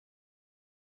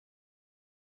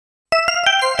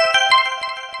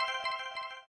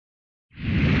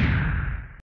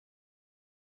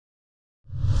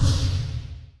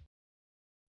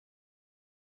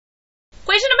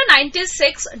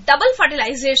96, double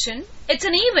fertilization. It's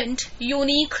an event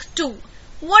unique to.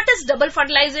 What is double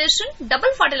fertilization?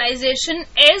 Double fertilization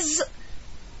is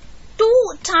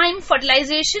two-time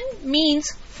fertilization,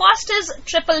 means first is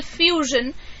triple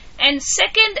fusion and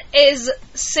second is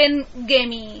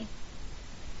syngamy.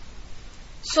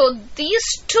 So these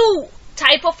two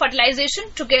type of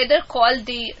fertilization together called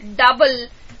the double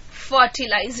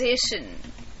fertilization.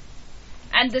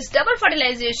 And this double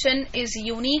fertilization is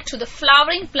unique to the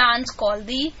flowering plants called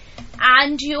the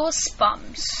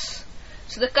angiosperms.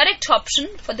 So the correct option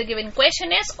for the given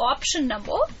question is option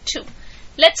number 2.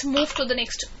 Let's move to the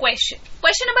next question.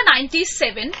 Question number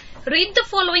 97. Read the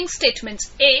following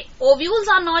statements. A. Ovules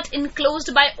are not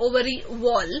enclosed by ovary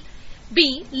wall.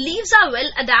 B. Leaves are well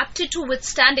adapted to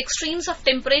withstand extremes of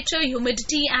temperature,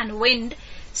 humidity and wind.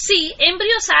 C.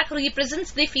 Embryo sac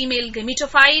represents the female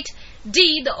gametophyte.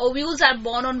 D. The ovules are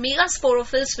borne on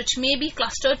megasporophylls which may be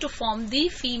clustered to form the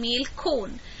female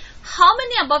cone. How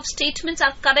many above statements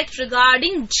are correct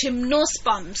regarding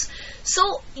gymnosperms?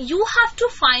 So you have to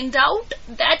find out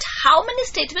that how many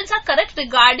statements are correct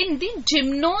regarding the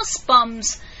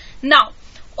gymnosperms. Now,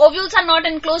 ovules are not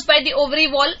enclosed by the ovary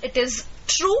wall. It is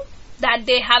true that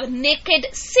they have naked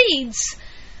seeds.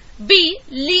 B.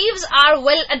 Leaves are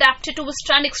well adapted to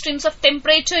withstand extremes of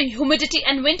temperature, humidity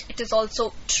and wind. It is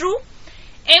also true.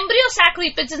 Embryo sac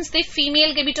represents the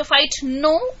female gametophyte.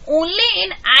 No, only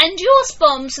in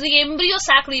angiosperms the embryo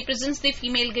sac represents the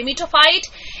female gametophyte.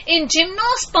 In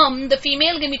gymnosperm the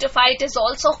female gametophyte is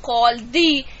also called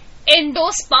the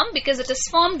endosperm because it is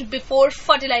formed before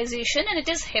fertilization and it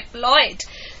is haploid.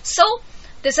 So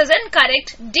this is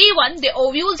incorrect. D1, the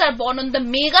ovules are borne on the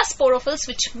megasporophylls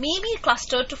which may be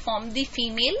clustered to form the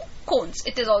female cones.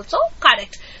 It is also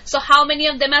correct. So how many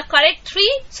of them are correct?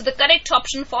 3. So the correct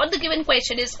option for the given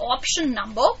question is option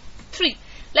number 3.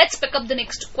 Let's pick up the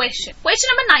next question. Question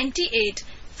number 98.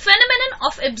 Phenomenon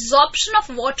of absorption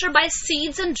of water by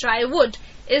seeds and dry wood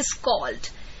is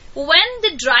called. When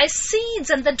the dry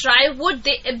seeds and the dry wood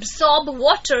they absorb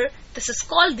water, this is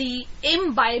called the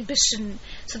imbibition.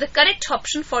 So the correct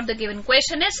option for the given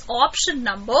question is option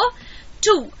number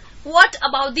 2. What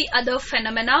about the other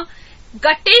phenomena?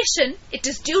 Guttation, it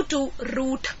is due to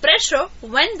root pressure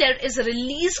when there is a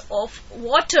release of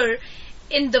water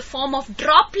in the form of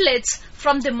droplets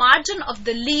from the margin of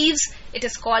the leaves. It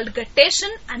is called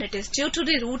guttation and it is due to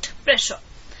the root pressure.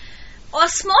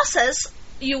 Osmosis,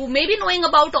 you may be knowing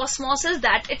about osmosis,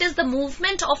 that it is the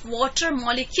movement of water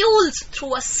molecules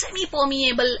through a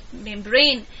semi-permeable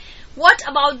membrane. What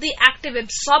about the active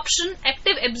absorption?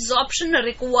 Active absorption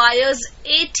requires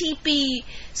ATP.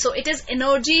 So it is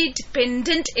energy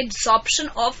dependent absorption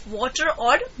of water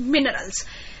or minerals.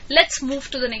 Let's move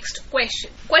to the next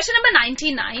question. Question number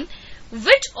 99.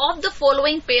 Which of the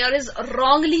following pair is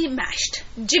wrongly matched?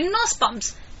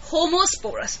 Gymnosperms,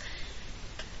 homosporous.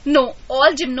 No,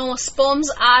 all gymnosperms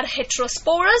are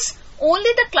heterosporous. Only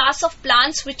the class of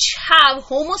plants which have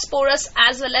homosporous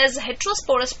as well as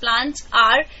heterosporous plants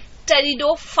are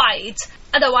pteridophytes.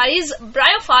 Otherwise,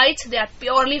 bryophytes, they are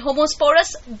purely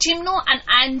homosporous. Gymno and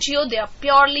angio, they are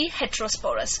purely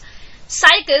heterosporous.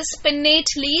 Cycas,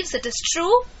 pinnate leaves, it is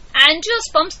true.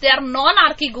 Angiosperms, they are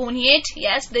non-archegoniate.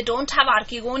 Yes, they don't have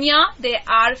archegonia. They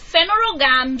are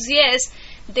phanerogams. Yes,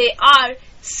 they are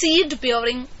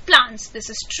seed-bearing plants. This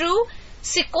is true.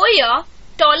 Sequoia,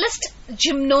 tallest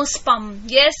gymnosperm.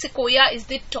 Yes, sequoia is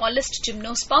the tallest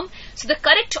gymnosperm. So the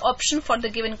correct option for the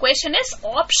given question is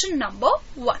option number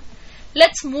 1.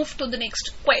 Let's move to the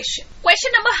next question.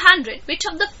 Question number 100. Which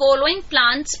of the following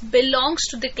plants belongs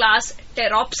to the class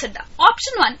Pteropsida?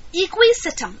 Option 1,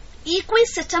 Equisetum.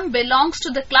 Equisetum belongs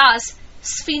to the class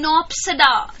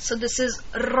Sphenopsida. So this is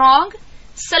wrong.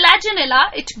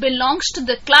 Selaginella, it belongs to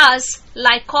the class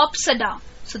Lycopsida.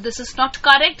 So this is not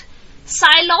correct.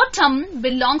 Psilotum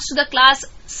belongs to the class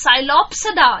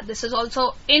Psilopsida. This is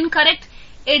also incorrect.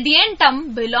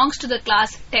 Adiantum belongs to the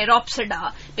class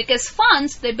Pteropsida because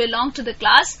ferns, they belong to the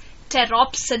class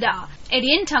Pteropsida.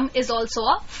 Adiantum is also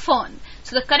a fern.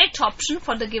 So the correct option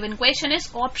for the given question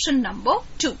is option number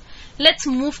 2. Let's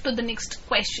move to the next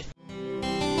question.